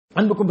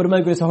அன்புக்கும்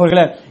பெருமதிக்குரிய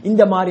சகோதரர்களே,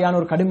 இந்த மாதிரியான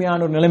ஒரு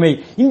கடுமையான ஒரு நிலைமை,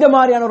 இந்த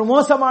மாதிரியான ஒரு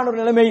மோசமான ஒரு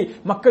நிலைமை,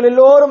 மக்கள்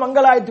எல்லோரும்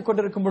மங்கலாய்த்துக்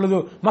கொண்டிருக்கும் பொழுது,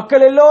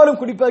 மக்கள் எல்லோரும்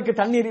குடிப்பதற்கு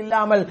தண்ணீர்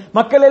இல்லாமல்,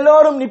 மக்கள்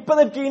எல்லோரும்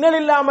நிற்பதற்கு இணல்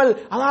இல்லாமல்,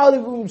 அதாவது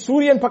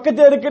சூரியன்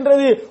பக்கத்தில்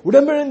இருக்கின்றது,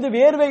 உடம்பிலிருந்து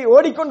வேர்வை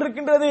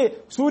ஓடிக்கொண்டிருக்கின்றது,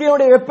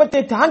 சூரியனுடைய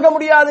வெப்பத்தை தாங்க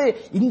முடியாது,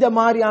 இந்த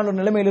மாதிரியான ஒரு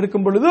நிலைமையில்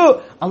இருக்கும் பொழுது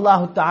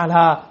அல்லாஹு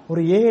தஆலா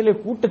ஒரு 7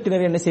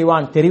 கூட்டத்தினர் என்ன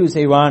செய்வான், தெரிவு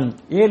செய்வான்.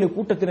 7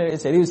 கூட்டத்தினரை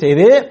தெரிவு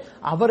செய்து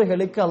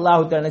அவர்களுக்கு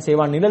அல்லாஹு தஆலா என்ன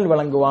செய்வான், நிழல்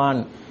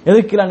வழங்குவான்.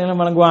 எதற்கு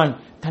நிழல் வழங்குவான்?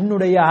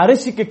 தன்னுடைய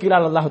அரிசிக்கு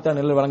கீழால் அல்லாஹ் தஆலா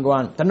நிழல்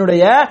வழங்குவான்.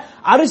 தன்னுடைய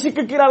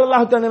அரிசிக்கு கீழால்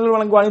அல்லாஹ் தஆலா நிழல்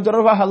வழங்குவான். இது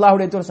தொடர்பாக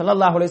அல்லாஹ்வுடைய தூதர்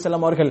ஸல்லல்லாஹு அலைஹி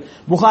வஸல்லம் அவர்கள்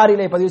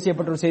புகாரிலே பதிவு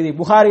செய்யப்பட்ட ஒரு செய்தி,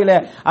 புகாரிலே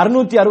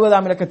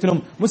 660 இலக்கத்திலும்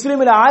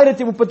முஸ்லிமிலே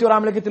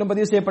 1031 இலக்கத்திலும்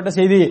பதிவு செய்யப்பட்ட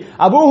செய்தி.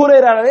 அபூ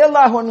ஹுரைரா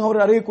ரலியல்லாஹு அன்ஹு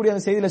அவர்கள் அறிவிக்கக்கூடிய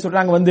அந்த செய்தியில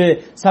சொல்றாங்க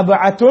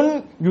சபஅத்துன்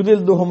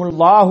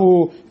யுதில்லுஹுமுல்லாஹு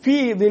ஃபீ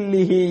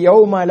தில்லிஹி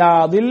யௌம லா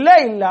தில்ல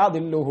இல்லா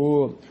தில்லுஹு.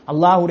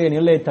 அல்லாஹ்வுடைய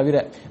நிழலை தவிர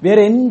வேற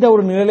எந்த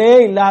ஒரு நிழலே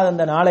இல்லாத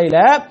அந்த நாளையில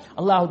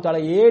அல்லாஹ்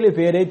தஆலா 7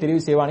 பேரை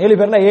தெரிவு செய்வான்.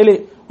 7 பேர்னா 7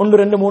 1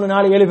 2 3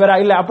 4 7 பேரா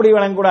இல்ல, அப்படி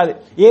வழங்க கூடாது.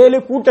 7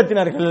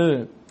 கூட்டத்தினர்கள்.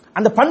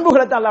 அந்த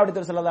பண்புகளை தான் அல்லாஹ்வுடைய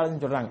தூதர் ஸல்லல்லாஹு அலைஹி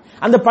வஸல்லம் சொல்றாங்க.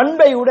 அந்த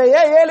பண்பை உடைய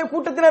 7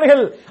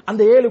 கூட்டத்தினர்கள்,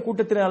 அந்த 7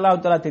 கூட்டத்தினர்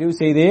அல்லாஹ் தஆலா தெரிவு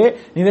செய்து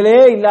நிழலே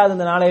இல்லாத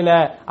அந்த நாளையில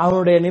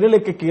அவருடைய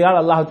நிழலுக்கு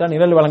கீழால் அல்லாஹ் தஆலா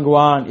நிழல்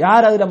வழங்குவான்.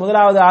 யார் அதுல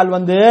முதலாவது ஆள்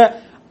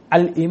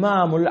அல்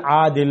இமாமுல்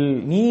ஆதில்,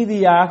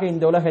 நீதியாக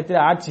இந்த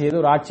உலகத்தில் ஆட்சி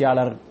செய்த ஒரு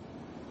ஆட்சியாளர்,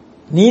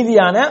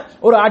 நீதியான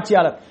ஒரு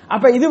ஆட்சியாளர்.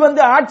 அப்ப இது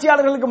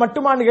ஆட்சியாளர்களுக்கு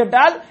மட்டுமான்னு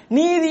கேட்டால்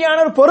நீதியான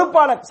ஒரு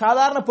பொறுப்பாளர்,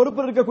 சாதாரண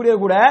பொறுப்பு இருக்கக்கூடிய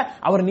கூட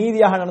அவர்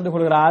நீதியாக நடந்து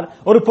கொள்கிறார்.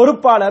 ஒரு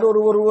பொறுப்பாளர்,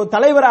 ஒரு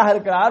தலைவராக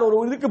இருக்கிறார், ஒரு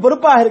இதுக்கு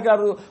பொறுப்பாக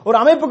இருக்கிறார், ஒரு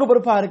அமைப்புக்கு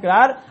பொறுப்பாக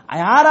இருக்கிறார்.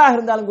 யாராக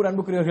இருந்தாலும் கூட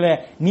அன்புக்குரியவர்களே,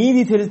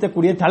 நீதி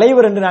செலுத்தக்கூடிய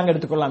தலைவர் என்று நாங்கள்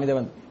எடுத்துக்கொள்ளலாம். இதை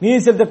நீதி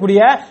செலுத்தக்கூடிய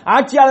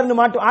ஆட்சியாளர்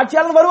மாட்டோம்,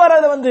 ஆட்சியாளர் வருவார்.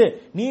 அதை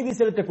நீதி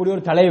செலுத்தக்கூடிய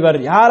ஒரு தலைவர்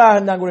யாராக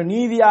இருந்தாலும் கூட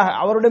நீதியாக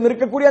அவரிடம்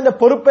இருக்கக்கூடிய அந்த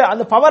பொறுப்பை,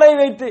 அந்த பவரை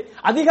வைத்து,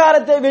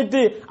 அதிகாரத்தை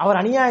வைத்து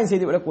அவர் அநியாயம்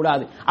செய்துவிடக்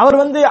கூடாது. அவர்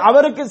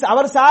அவருக்கு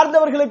அவர்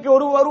சார்ந்தவர்களுக்கு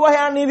ஒரு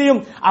வகையான நீதியும்,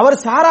 அவர்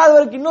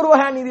சாராதவருக்கு இன்னொரு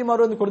வகையான நீதியும்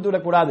அவர் கொடுத்து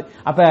விடக் கூடாது.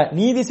 அப்ப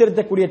நீதி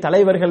செலுத்தக்கூடிய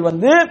தலைவர்கள்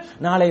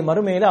நாளை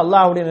மறுமையில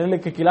அல்லாஹ்வுடைய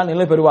நிழலுக்கு கீழால்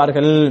நிலை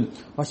பெறுவார்கள்.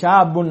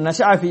 வஷாபுன்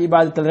நஷா ஃபீ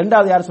இபாதத்தில்.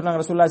 இரண்டாவது யார்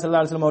சொன்னாங்க? ரசூலுல்லாஹி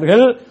ஸல்லல்லாஹு அலைஹி வஸல்லம்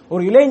அவர்கள்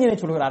ஒரு இளைஞனை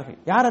சொல்கிறார்கள்.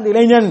 யார் அந்த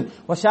இளைஞன்?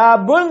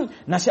 வஷாபுன்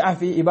நஷா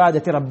ஃபீ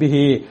இபாதத்தி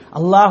ரப்பிஹி.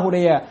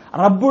 அல்லாஹ்வுடைய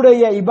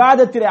ரப்புடைய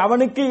இபாதத்திலே,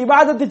 அவனுக்கு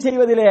இபாதத்து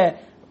செய்வதிலே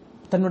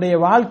தன்னுடைய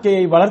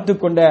வாழ்க்கையை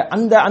வளர்த்துக் கொண்ட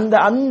அந்த அந்த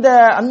அந்த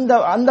அந்த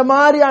அந்த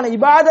மாதிரியான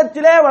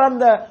இபாதத்திலே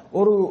வளர்ந்த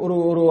ஒரு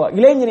ஒரு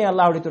இளைஞனை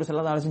அல்லாஹ்வுடைய தூதர்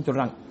ஸல்லல்லாஹு அலைஹி வஸல்லம்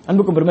சொல்றாங்க.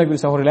 அன்புக்கும் பெருமைக்குரிய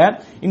சகோதரர்களே,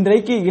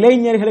 இன்றைக்கு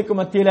இளைஞர்களுக்கு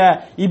மத்தியில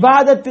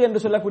இபாதத்து என்று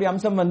சொல்லக்கூடிய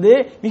அம்சம்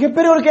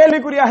மிகப்பெரிய ஒரு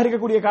கேள்விக்குறியாக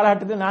இருக்கக்கூடிய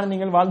காலகட்டத்தில் நான்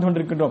நீங்கள் வாழ்ந்து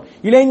கொண்டிருக்கின்றோம்.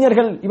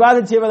 இளைஞர்கள்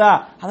இபாதத் செய்வதா?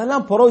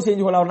 அதெல்லாம் புறவு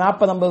செஞ்சு கொள்ளலாம். ஒரு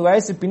 40-50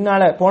 வயசு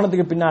பின்னால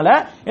போனதுக்கு பின்னால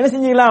என்ன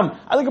செஞ்சுக்கலாம்?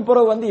 அதுக்கு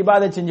பிறகு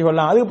இபாதத் செஞ்சு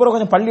கொள்ளலாம், அதுக்கு பிறகு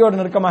கொஞ்சம் பள்ளியோட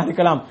நெருக்கமாக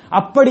இருக்கலாம்.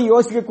 அப்படி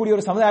யோசிக்கக்கூடிய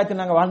ஒரு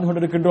சமுதாயத்தில் நாங்கள் வாழ்ந்து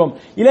கொண்டிருக்கின்றோம்.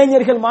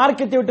 இளைஞர்கள்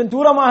மார்க்கத்தை விட்டு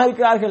தூரமாக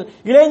இருக்கிறார்கள்.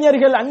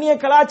 இளைஞர்கள் அந்நிய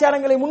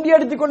கலாச்சாரங்களை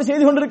முண்டியடித்துக் கொண்டு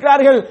செய்து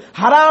கொண்டிருக்கிறார்கள்.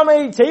 ஹராமை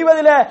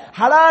செய்வதில்,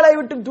 ஹலாலை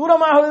விட்டு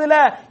தூரமாகுவதில்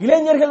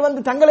இளைஞர்கள்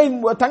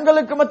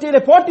தங்களுக்கு மத்தியிலே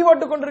போட்டி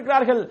போட்டுக்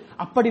கொண்டிருக்கிறார்கள்.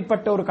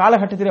 அப்படிப்பட்ட ஒரு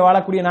காலகட்டத்தில்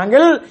வாழக்கூடிய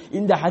நாங்கள்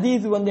இந்த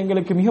ஹதீஸ்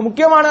எங்களுக்கு மிக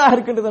முக்கியமானதாக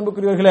இருக்கின்றது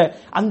அன்புக்குரியவர்களே.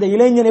 அந்த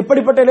இளைஞன்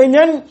எப்படிப்பட்ட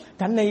இளைஞன்?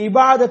 தன்னை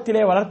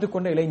இபாதத்திலே வளர்த்துக்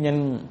கொண்ட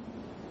இளைஞன்,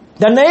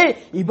 தன்னை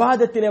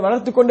இபாதத்திலே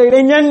வளர்த்துக் கொண்ட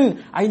இளைஞன்.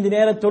 5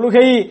 நேர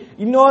தொழுகை,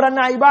 இன்னொரு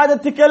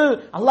இபாதத்துக்கள்,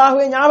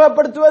 அல்லாஹ்வை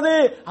ஞாபகப்படுத்துவது,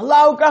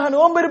 அல்லாஹ்வுக்காக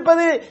நோன்பு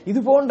இருப்பது, இது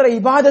போன்ற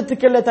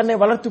இபாதத்துக்கள் தன்னை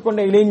வளர்த்துக்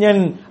கொண்ட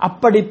இளைஞன்.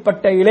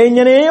 அப்படிப்பட்ட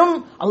இளைஞனையும்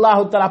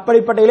அல்லாஹ் தஆலா,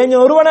 அப்படிப்பட்ட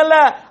இளைஞன் ஒருவன் அல்ல,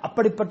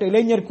 அப்படிப்பட்ட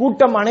இளைஞர்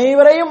கூட்டம்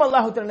அனைவரையும்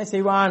அல்லாஹ் தஆலா என்ன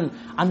செய்வான்?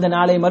 அந்த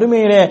நாளை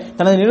மறுமையிலே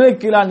தனது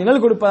நிழலுக்கு கீழால்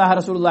நிழல் கொடுப்பதாக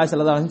ரசூலுல்லாஹி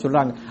ஸல்லல்லாஹு அலைஹி வஸல்லம்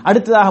சொல்றாங்க.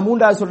 அடுத்ததாக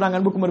 3வது சொல்றாங்க,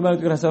 அன்புக்கும்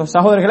பெருமதிக்குரிய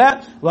சகோதரர்களே,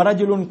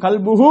 வரஜுலுன்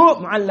கல்புஹு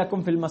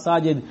முஅல்லகும் ஃபில்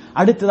மசாஜித்.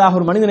 அடுத்ததாக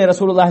ஒரு மனிதனை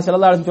ரசூலுல்லாஹி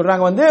ஸல்லல்லாஹு அலைஹி வஸல்லம்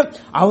சொல்றாங்க,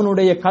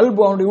 அவனுடைய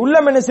கல்பு, அவனுடைய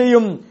உள்ளம் என்ன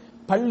செய்யும்?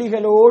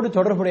 பள்ளிகளோடு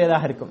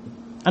தொடர்புடையதாக இருக்கும்.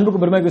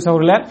 அன்புக்கு பெருமைக்குரிய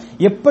சகோதரர்களே,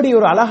 எப்படி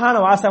ஒரு அழகான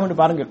வாசம் என்று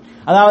பாருங்கள்.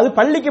 அதாவது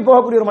பள்ளிக்கு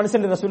போகக்கூடிய ஒரு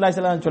மனுஷன் ரசூலுல்லாஹி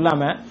ஸல்லல்லாஹு அலைஹி வஸல்லம்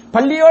சொல்லாம,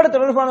 பள்ளியோடு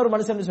தொடர்பான ஒரு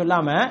மனுஷன்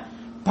சொல்லாம,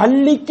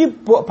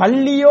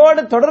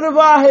 பள்ளியோடு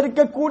தொடர்பாக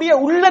இருக்கக்கூடிய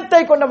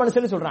உள்ளத்தை கொண்ட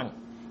மனுஷன் சொல்றாங்க.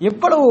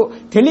 எவ்வளவு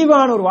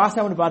தெளிவான ஒரு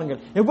வாசம்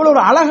பாருங்கள், எவ்வளவு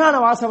ஒரு அழகான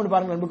வாசம்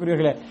பாருங்கள்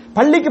அன்புக்குரியவர்களே.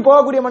 பள்ளிக்கு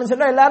போகக்கூடிய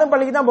மனுஷன் எல்லாரும்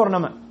பள்ளிக்கு தான்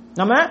போறோம்,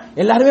 நம்ம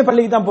எல்லாருமே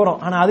பள்ளிக்கு தான் போறோம்.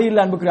 ஆனா அது இல்ல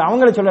அன்புக்குரிய,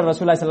 அவங்களை சொல்ற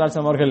ரசூலுல்லாஹி ஸல்லல்லாஹு அலைஹி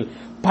வஸல்லம் அவர்கள்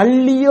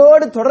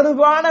பள்ளியோடு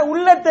தொடர்பான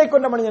உள்ளத்தை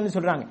கொண்ட மனிதன்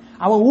சொல்றாங்க.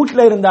 அவன்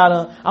வீட்டுல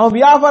இருந்தாலும், அவன்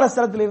வியாபார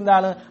ஸ்தலத்தில்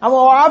இருந்தாலும்,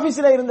 அவன்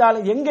ஆபீஸ்ல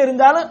இருந்தாலும், எங்க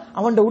இருந்தாலும்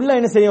அவன் உள்ள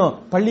என்ன செய்யும்?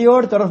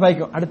 பள்ளியோடு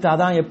தொடர்பாய்க்கும். அடுத்து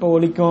அதான் எப்ப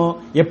ஒலிக்கும்,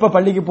 எப்ப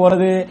பள்ளிக்கு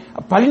போறது,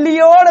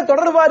 பள்ளியோட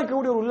தொடர்பா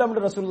இருக்கக்கூடிய ஒரு உள்ளம்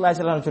என்று ரசூலுல்லாஹி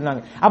ஸல்லல்லாஹு அலைஹி வஸல்லம்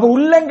சொன்னாங்க. அப்ப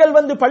உள்ளங்கள்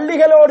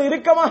பள்ளிகளோடு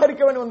இறுக்கமாக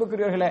இருக்க வேண்டும்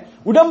அன்புக்குரியவர்களே.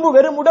 உடம்பு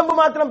வெறும் உடம்பு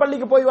மாத்திரம்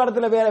பள்ளிக்கு போய்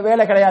வரதுல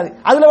வேலை கிடையாது,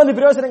 அதுல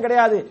பிரயோசனம்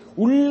கிடையாது.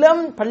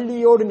 உள்ளம்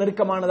பள்ளியோடு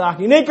நெருக்கமானதாக,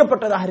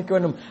 இணைக்கப்பட்டதாக இருக்க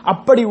வேண்டும்.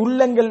 அப்படி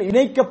உள்ளங்கள்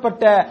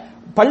இணைக்கப்பட்ட,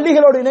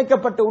 பள்ளிகளோடு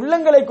இணைக்கப்பட்ட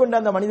உள்ளங்களை கொண்ட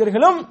அந்த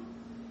மனிதர்களும்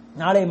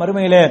நாளை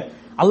மறுமையிலே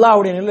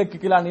அல்லாஹ்வுடைய நிழலுக்கு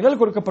கீழாக நிழல்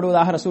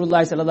கொடுக்கப்படுவதாக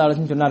ரசூலுல்லாஹி ஸல்லல்லாஹு அலைஹி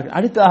வஸல்லம் சொன்னார்கள்.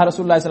 அடுத்ததாக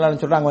ரசூலுல்லாஹி ஸல்லல்லாஹு அலைஹி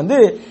வஸல்லம் சொல்றாங்க வந்து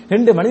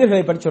ரெண்டு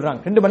மனிதர்களை பற்றி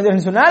சொல்றாங்க. ரெண்டு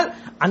மனிதர்கள் சொன்னால்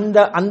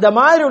அந்த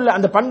மாதிரி உள்ள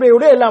அந்த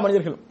பண்பையோட எல்லா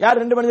மனிதர்களும்.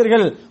 யார் ரெண்டு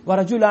மனிதர்கள்?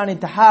 வரஜுலானி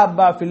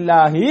தஹாபா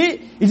ஃபில்லாஹி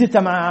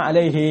இஜ்தமா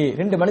அலைஹி.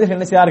 ரெண்டு மனிதர்கள்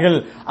என்ன செய்தார்கள்?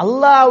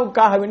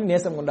 அல்லாஹ்வுக்காக வேண்டி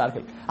நேசம்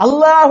கொண்டார்கள்.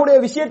 அல்லாஹ்வுடைய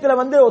விஷயத்துல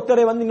வந்து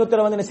ஒருத்தரை வந்து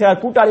இன்னொருத்தரை வந்து என்ன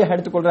செய்றார்? கூட்டாளியாக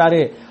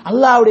எடுத்துக்கொள்றாரு.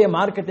 அல்லாஹ்வுடைய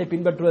மார்க்கத்தை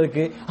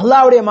பின்பற்றுவதற்கு,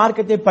 அல்லாஹ்வுடைய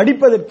மார்க்கத்தை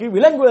படிப்பதற்கு,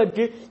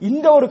 விளங்குவதற்கு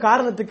இந்த ஒரு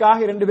காரணத்துக்காக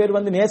இரண்டு பேர்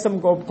வந்து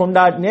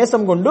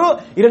நேசம் கொண்டு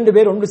இரண்டு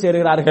பேர் ஒன்று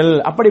சேருகிறார்கள்.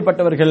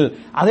 அப்படிப்பட்டவர்கள்.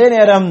 அதே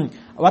நேரம்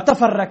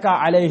வத்தஃபர்ரகா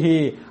அலைஹி,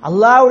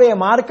 அல்லாஹ்வுடைய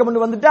மார்க்கம்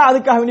என்று வந்துட்டா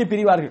அதுக்காக வேண்டி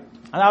பிரிவார்கள்.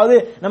 அதாவது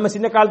நம்ம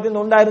சின்ன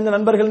காலத்துல ஒன்றா இருந்த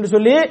நண்பர்கள் என்று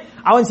சொல்லி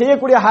அவன்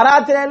செய்யக்கூடிய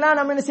ஹராத்தில எல்லாம்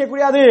நம்ம என்ன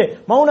செய்யக்கூடாது?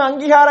 மௌன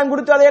அங்கீகாரம்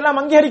கொடுத்து அதையெல்லாம்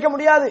அங்கீகரிக்க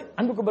முடியாது.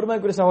 அன்புக்கு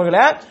பெருமைக்குரிய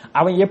சகோதரர்களே,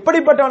 அவன்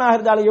எப்படிப்பட்டவனாக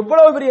இருந்தாலும்,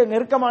 எவ்வளவு பெரிய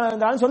நெருக்கமான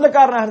இருந்தாலும்,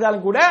 சொந்தக்காரனாக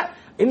இருந்தாலும் கூட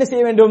என்ன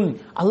செய்ய வேண்டும்?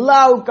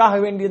 அல்லாஹ்வுக்காக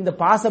வேண்டி இந்த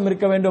பாசம்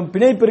இருக்க வேண்டும்,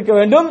 பிணைப்பு இருக்க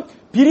வேண்டும்.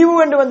 பிரிவு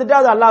என்று வந்துட்டு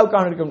அது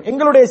அல்லாஹ்வுக்காக இருக்கும்.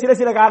 எங்களுடைய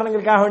சில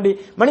காரணங்களுக்காக வேண்டி,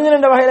 மனிதன்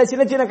என்ற வகையில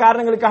சின்ன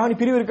காரணங்களுக்காக வேண்டி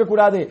பிரிவு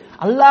இருக்கக்கூடாது.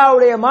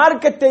 அல்லாஹ்வுடைய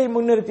மார்க்கத்தை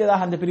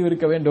முன்னிறுத்தியதாக அந்த பிரிவு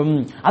இருக்க வேண்டும்.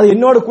 அது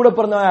என்னோடு கூட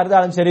பிறந்தவனாக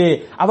இருந்தாலும் சரி,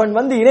 அவன்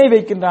வந்து இணை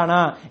வைக்கின்றானா,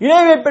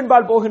 இணை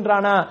வைப்பென்பால்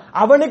போகின்றானா,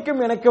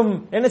 அவனுக்கும் எனக்கும்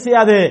என்ன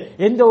செய்யாது?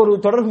 எந்த ஒரு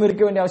தொடர்பும்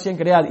இருக்க வேண்டிய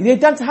அவசியம் கிடையாது.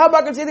 இதைத்தான்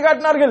சஹாபாக்கள் செய்து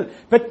காட்டினார்கள்.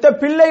 பெற்ற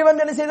பிள்ளை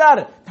வந்து என்ன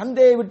செய்தார்?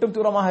 தந்தையை விட்டும்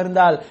தூரமாக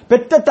இருந்தால்,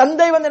 பெற்ற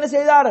தந்தை வந்து என்ன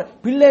செய்தார்?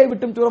 பிள்ளையை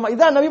விட்டும் தூரமாக.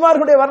 இதான்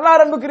நபிமார்களுடைய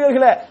வரலாறு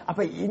அன்புக்குரியவர்களே.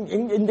 அப்ப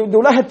இந்த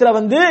உலகத்துல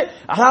வந்து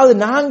அதாவது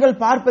நாங்கள்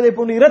பார்ப்பதை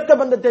போன்று இரத்த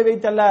பந்தத்தை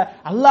வைத்தல்ல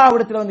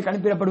அல்லாஹ்விடத்தில் வந்து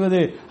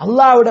கணிப்பிடப்படுவது.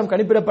 அல்லாஹ்விடம்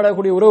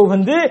கணிப்பிடப்படக்கூடிய உறவு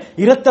வந்து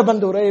இரத்த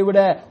பந்த உறவை விட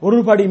ஒரு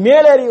படி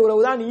மேலேறிய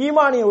உறவு தான்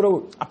ஈமானிய உறவு.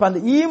 அப்ப அந்த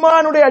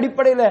ஈமானுடைய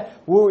அடிப்படையில்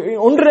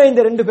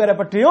ஒன்றிணைந்த ரெண்டு பேரை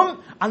பற்றியும்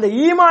அந்த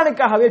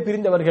ஈமானுக்காகவே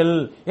பிரிந்தவர்கள்.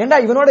 ஏண்டா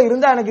இவனோட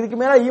இருந்தா எனக்கு இதுக்கு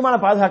மேல ஈமான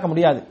பாதுகாக்க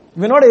முடியாது,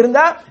 இவனோட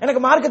இருந்தா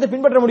எனக்கு மார்க்கத்தை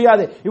பின்பற்ற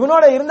முடியாது,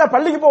 இவனோட இருந்தா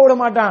பள்ளிக்கு போக விட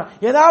மாட்டான்,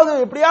 ஏதாவது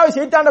எப்படியாவது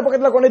சைத்தாண்ட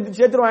பக்கத்துல கொண்டு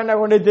சேர்த்துருவான்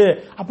கொண்டு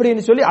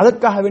அப்படின்னு சொல்லி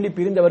அதற்காக வேண்டி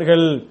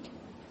பிரிந்தவர்கள்.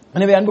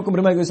 எனவே அன்புக்கும்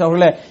பெருமைக்குரிய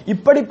சகோதரர்களே,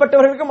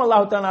 இப்படிப்பட்டவர்களுக்கும்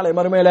அல்லாஹ் தஆலா நாளை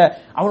மறுமையில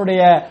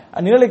அவனுடைய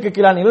நிழலுக்கு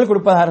கீழாக நிழல்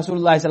கொடுப்பதாக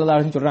ரசூலுல்லாஹி ஸல்லல்லாஹு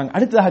அலைஹி வஸல்லம் சொல்றாங்க.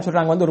 அடுத்ததாக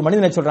சொல்றாங்க வந்து ஒரு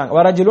மனிதனை சொல்றாங்க,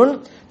 வரஜுலுன்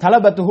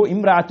தலபத்துஹு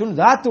இம்ராஅத்துன்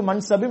ذات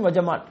மன்சபின்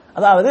வஜமால்.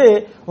 அதாவது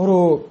ஒரு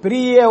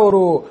பெரிய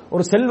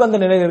ஒரு செல்வந்த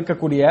நிலையில்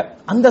இருக்கக்கூடிய,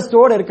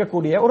 அந்தஸ்தோடு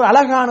இருக்கக்கூடிய ஒரு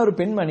அழகான ஒரு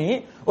பெண்மணி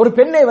ஒரு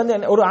பெண்ணை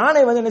வந்து ஒரு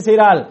ஆணை வந்து என்ன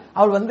செய்கிறாள்?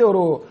 அவள் வந்து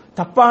ஒரு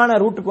தப்பான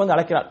ரூட்டுக்கு வந்து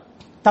அழைக்கிறாள்,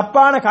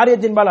 தப்பான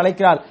காரியத்தின்பால்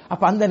அழைக்கிறாள்.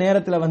 அப்ப அந்த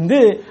நேரத்துல வந்து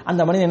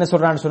அந்த மனிதன் என்ன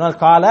சொல்றான்னு சொன்னால்,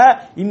 கால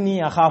இன்னி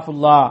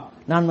அகாஃபுல்லா,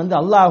 நான் வந்து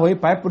அல்லாஹ்வை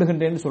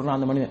பயப்படுகின்றேன்னு சொல்றான்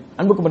அந்த மனிதன்.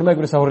 அன்புக்கு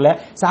பெருமைக்குரிய சகோதரர்களே,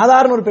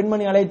 சாதாரண ஒரு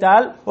பெண்மணி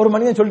அழைத்தால் ஒரு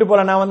மனிதன் சொல்லிட்டு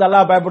போல நான் வந்து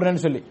அல்லாஹ்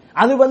பயப்படுறேன்னு சொல்லி,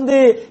 அது வந்து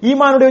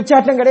ஈமானுடைய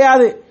உச்சாட்டம்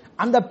கிடையாது.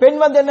 அந்த பெண்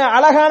வந்து என்ன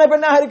அழகான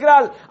பெண்ணாக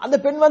இருக்கிறாள், அந்த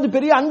பெண் வந்து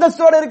பெரிய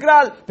அந்தஸ்தோடு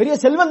இருக்கிறாள், பெரிய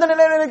செல்வந்த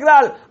நிலையில்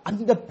இருக்கிறாள்.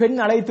 அந்த பெண்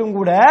அழைத்தும்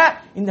கூட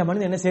இந்த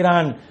மனிதன் என்ன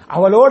செய்யறான்?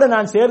 அவளோடு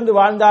நான் சேர்ந்து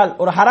வாழ்ந்தால்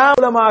ஒரு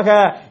ஹராமூலமாக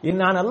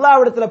நான்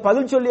அல்லாஹ்விடத்துல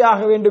பதில் சொல்லி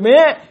ஆக வேண்டுமே,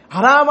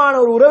 ஹராமான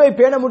ஒரு உறவை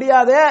பேண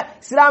முடியாத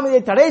இஸ்லாம்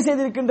இதை தடை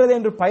செய்திருக்கின்றது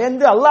என்று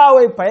பயந்து,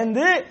 அல்லாஹ்வை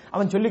பயந்து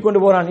அவன் சொல்லிக்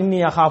கொண்டு போறான், இன்னி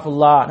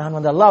அகாஃபுல்லா, நான்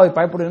வந்து அல்லாஹ்வை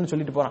பயப்படுறேன்னு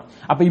சொல்லிட்டு போறான்.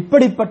 அப்ப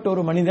இப்படிப்பட்ட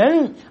ஒரு மனிதன்,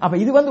 அப்ப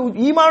இது வந்து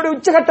ஈமானுடைய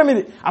உச்சகட்டம்.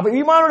 இது அப்ப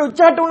ஈமானுடைய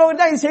உச்சகட்டம்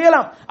உள்ளவங்க தான் இது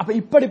செய்யலாம். அப்ப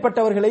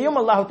இப்படிப்பட்டவர்களையும்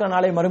அல்லாஹ் தஆலா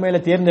நாளை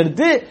மறுமையில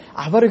தேர்ந்தெடுத்து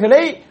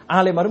அவர்களை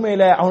நாளை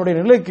மறுமையில அவனுடைய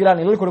நிழலுக்கு கீழாக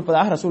நிழல்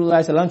கொடுப்பதாக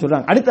ரசூலுல்லாஹி ஸல்லல்லாஹு அலைஹி வஸல்லம்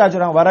சொல்றாங்க. அடுத்து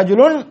சொல்றாங்க,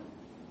 வரஜுலுன்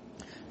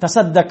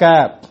தஸத்தக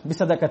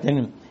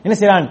பிஸதகத்தின். என்ன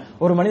செய்றான்?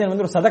 ஒரு மனிதன்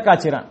வந்து ஒரு சதக்கா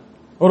செய்றான்,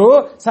 ஒரு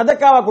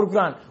சதக்காவா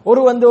கொடுக்கிறான்,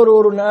 ஒரு வந்து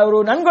ஒரு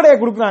நன்கொடையை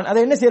கொடுக்கிறான். அதை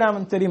என்ன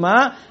செய்யறான் தெரியுமா?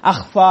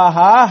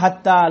 அஹ்ஃபாஹா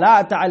ஹத்தா லா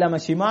தஅலம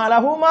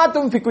ஷிமாலஹு மா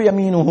துன்ஃபிகு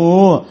யமீனுஹு.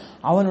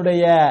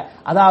 அவனுடைய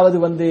அதாவது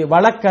வந்து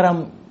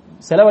வழக்கரம்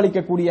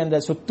செலவழிக்கக்கூடிய அந்த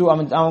சொத்து,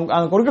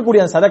 அவன்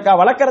கொடுக்கக்கூடிய அந்த சதக்கா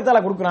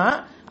வழக்கரத்தால கொடுக்கிறான்,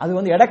 அது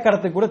வந்து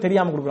இடக்கரத்துக்கு கூட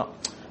தெரியாம கொடுக்கிறான்.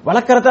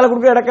 வழக்கரத்தால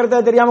கொடுக்கிற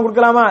இடக்கரத்தால தெரியாம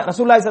கொடுக்கலாமா?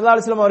 ரசூலுல்லாஹி ஸல்லல்லாஹு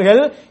அலைஹி வஸல்லம் அவர்கள்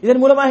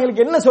இதன் மூலமாக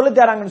எங்களுக்கு என்ன சொல்லி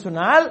தராங்கன்னு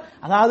சொன்னால்,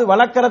 அதாவது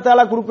வழக்கரத்தால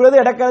கொடுக்கிறது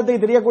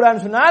இடக்கரத்துக்கு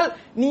தெரியக்கூடாதுன்னு சொன்னால்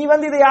நீ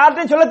வந்து இதை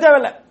யார்ட்டையும் சொல்ல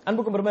தேவையில்லை.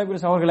 அன்புக்கும்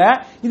பெருமைக்குரிய சகோதரர்களே,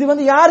 இது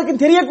வந்து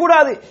யாருக்கும்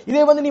தெரியக்கூடாது,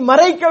 இதை வந்து நீ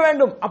மறைக்க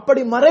வேண்டும்.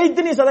 அப்படி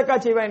மறைத்து நீ சதக்கா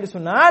செய்வாய் என்று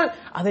சொன்னால்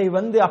அதை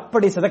வந்து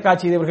அப்படி சதக்கா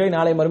செய்தவர்களை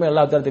நாளை மறுமை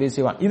அல்லாஹ் தஆலா தெரிவு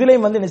செய்வான்.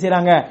 இதுலயும் வந்து என்ன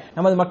செய்றாங்க?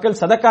 நமது மக்கள்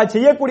சதக்கா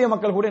செய்யக்கூடிய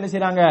மக்கள் கூட என்ன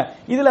செய்றாங்க?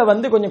 இதுல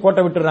வந்து கொஞ்சம்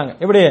கோட்டை விட்டுறாங்க.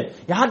 எப்படி?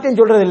 யார்ட்டையும்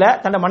சொல்றது இல்ல,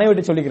 தன்னை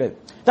மனைவிட்டு சொல்லிக்கிறது,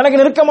 தனக்கு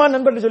நெருக்கமான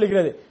நண்பர்கிட்ட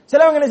சொல்லிக்கிறது.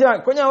 சிலவங்க என்ன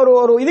செய்வாங்க? கொஞ்சம்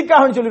ஒரு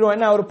இதுக்காக சொல்லிடுவாங்க,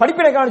 என்ன ஒரு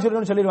படிப்பினைக்காக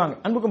சொல்லிடுவாங்க.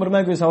 அன்புக்கும்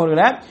பெருமைக்குரிய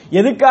சகோதரர்களே,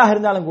 எதுக்காக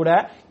இருந்தாலும் கூட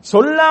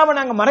சொல்லாம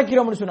நாங்க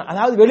மறைக்கிறோம்னு சொன்னா,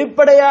 அதாவது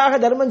வெளிப்படையாக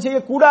தர்மம்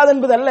செய்யக்கூடாது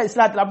என்பது அல்ல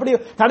இஸ்லாத்துல, அப்படி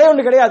தடை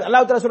ஒன்று கிடையாது.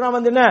 அல்லாஹ் தஆலா சொன்னா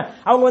வந்து என்ன,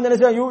 அவங்க வந்து என்ன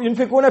செய்வாங்க?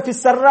 யுன்ஃபிகூன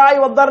ஃபிஸ்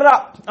ஸர்ராய் வத்தர்ரா,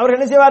 அவர்கள்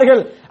என்ன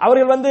செய்வார்கள்?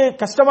 அவர்கள் வந்து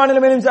கஷ்டமான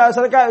நிலைமையிலும்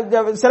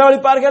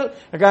செலவழிப்பார்கள்,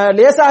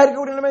 லேசாக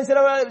இருக்கக்கூடிய நிலைமையில்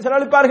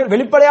செலவழிப்பார்கள்,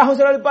 வெளிப்படையாக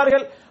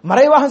செலவழிப்பார்கள்,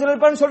 மறைவாக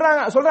செலவழிப்பார்கள்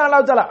சொல்றாங்க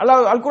அல்லாஹ் தஆலா.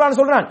 அல் குர்ஆன்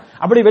சொல்றான்,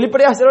 அப்படி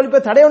வெளிப்படையாக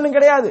செலவழிப்பது தடை ஒன்றும்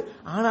கிடையாது.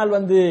 ஆனால்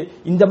வந்து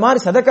இந்த மாதிரி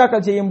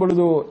சதக்காக்கள் செய்யும்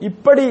பொழுது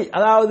இப்படி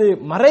அதாவது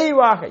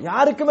மறைவாக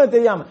யாருக்குமே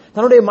தெரியாம,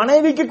 தன்னுடைய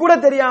மனைவிக்கு கூட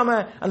தெரியாம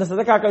அந்த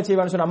சதக்காக்கள்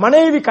செய்வான்னு சொன்னா,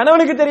 மனைவி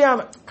கணவனுக்கு தெரியாம,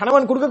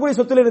 கணவன் கொடுக்கக்கூடிய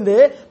சொத்து சொத்திலிருந்து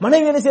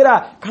மனைவி என்ன செய்யறா,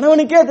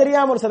 கணவனுக்கே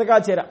தெரியாம ஒரு சதகா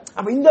செய்யறா.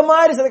 அப்ப இந்த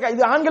மாதிரி சதகா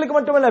இது ஆண்களுக்கு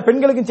மட்டுமல்ல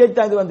பெண்களுக்கும்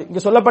சேர்த்து இது வந்து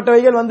இங்க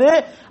சொல்லப்பட்டவைகள் வந்து.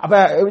 அப்ப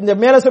இந்த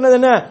மேல சொன்னது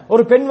என்ன,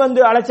 ஒரு பெண்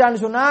வந்து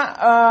அழைச்சான்னு சொன்னா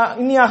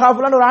இன்னி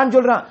அகாஃபுலான்னு ஒரு ஆண்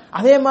சொல்றான்.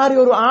 அதே மாதிரி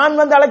ஒரு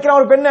ஆண் வந்து அழைக்கிறான்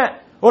ஒரு பெண்ணை,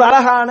 ஒரு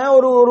அழகான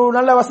ஒரு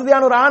நல்ல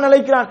வசதியான ஒரு ஆண்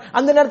அழைக்கிறான்.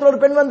 அந்த நேரத்தில் ஒரு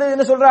பெண் வந்து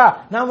என்ன சொல்றா,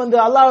 நான் வந்து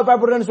அல்லாஹ்வை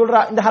பயப்படுறேன்னு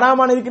சொல்றா, இந்த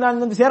ஹராமான இதுக்கு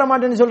நான் வந்து சேர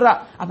மாட்டேன்னு சொல்றா.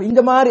 அப்ப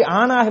இந்த மாதிரி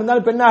ஆணாக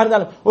இருந்தாலும் பெண்ணாக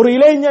இருந்தாலும் ஒரு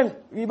இளைஞன்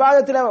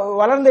இபாதத்துல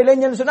வளர்ந்த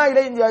இளைஞன் சொன்னா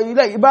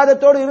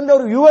இபாதத்தோடு இருந்த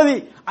ஒரு யுவதி,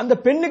 அந்த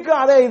பெண்ணுக்கு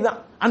அதே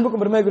இதுதான்.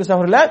 அன்புக்கும் பெருமைக்குரிய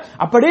சகோதரர்களே,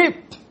 அப்படி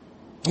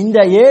இந்த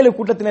 7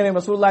 கூட்டத்தினர்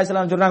ரசூலுல்லாஹி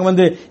ஸல்லல்லாஹு அலைஹி வஸல்லம் சொல்றாங்க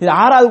வந்து இது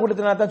 6வது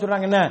கூட்டத்தினர் தான்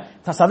சொல்றாங்க என்ன,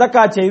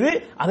 சதக்கா செய்து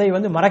அதை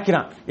வந்து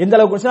மறக்கிறான். எந்த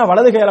அளவுக்கு சொன்னா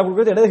வலது கையால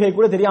கொடுக்கிறது இடது கை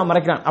கூட தெரியாம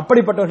மறக்கிறான்.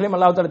 அப்படிப்பட்டவர்களையும்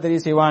அல்லாஹ் தஆலா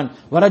தெரிவு செய்வான்.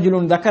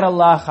 வரஜுலுன்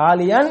தக்கரல்லாஹ்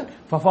ஹாலியன்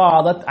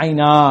ஃபஃபாதத்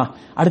ஐனா.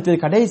 அடுத்து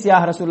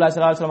கடைசியாக ரசூலுல்லாஹி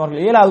ஸல்லல்லாஹு அலைஹி வஸல்லம்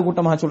அவர்கள் 7வது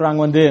கூட்டமாக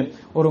சொல்றாங்க வந்து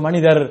ஒரு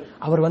மனிதர்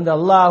அவர் வந்து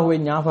அல்லாஹ்வை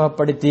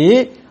ஞாபகப்படுத்தி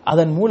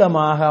அதன்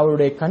மூலமாக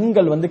அவருடைய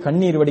கண்கள் வந்து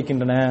கண்ணீர்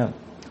வடிக்கின்றன.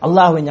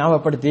 அல்லாஹ்வை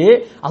ஞாபகப்படுத்தி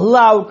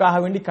அல்லாஹ்வுக்காக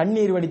வேண்டி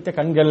கண்ணீர் வடித்த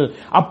கண்கள்.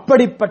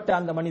 அப்படிப்பட்ட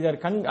அந்த மனிதர்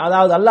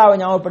அதாவது அல்லாஹ்வை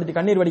ஞாபகப்படுத்தி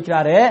கண்ணீர்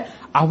வடிக்கிறாரே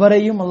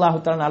அவரையும் அல்லாஹ்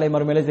தஆலா நாளை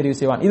மறுமையிலே தெரிவு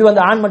செய்வான். இது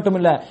வந்து ஆண் மட்டும்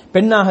இல்ல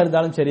பெண்ணாக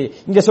இருந்தாலும் சரி.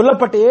 இங்க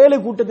சொல்லப்பட்ட 7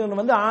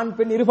 கூட்டத்தினர் வந்து ஆண்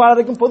பெண்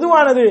இருபாலருக்கும்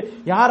பொதுவானது.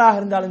 யாராக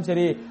இருந்தாலும்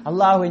சரி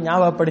அல்லாஹ்வை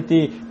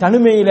ஞாபகப்படுத்தி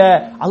தனிமையில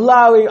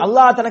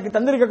அல்லாஹ் தனக்கு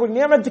தந்திருக்கக்கூடிய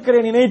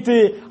நியமத்துக்களை நினைத்து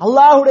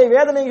அல்லாஹ்வுடைய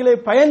வேதனைகளை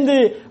பயந்து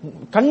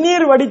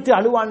கண்ணீர் வடித்து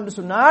அழுவான் என்று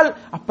சொன்னால்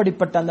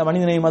அப்படிப்பட்ட அந்த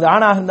மனிதனையும் அது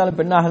ஆணாக இருந்தாலும்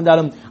பெண்ணாக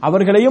இருந்தாலும்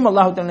அவர்களை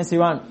அல்லாஹ் தஆலா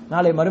செய்வான்.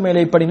 நாளை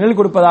மறுமையிலே இப்படி நிழல்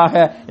கொடுப்பதாக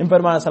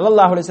எம்பெருமானார்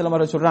ஸல்லல்லாஹு அலைஹி வஸல்லம்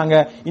அவர்கள் சொல்றாங்க.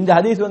 இந்த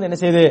ஹதீஸ் வந்து என்ன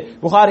செய்து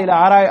புகாரில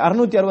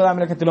 660ஆம்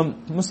இலக்கத்திலும்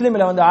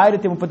முஸ்லிமில வந்து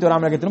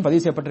 1031ஆம் இலக்கத்திலும்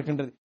பதிவு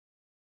செய்யப்பட்டிருக்கின்றது.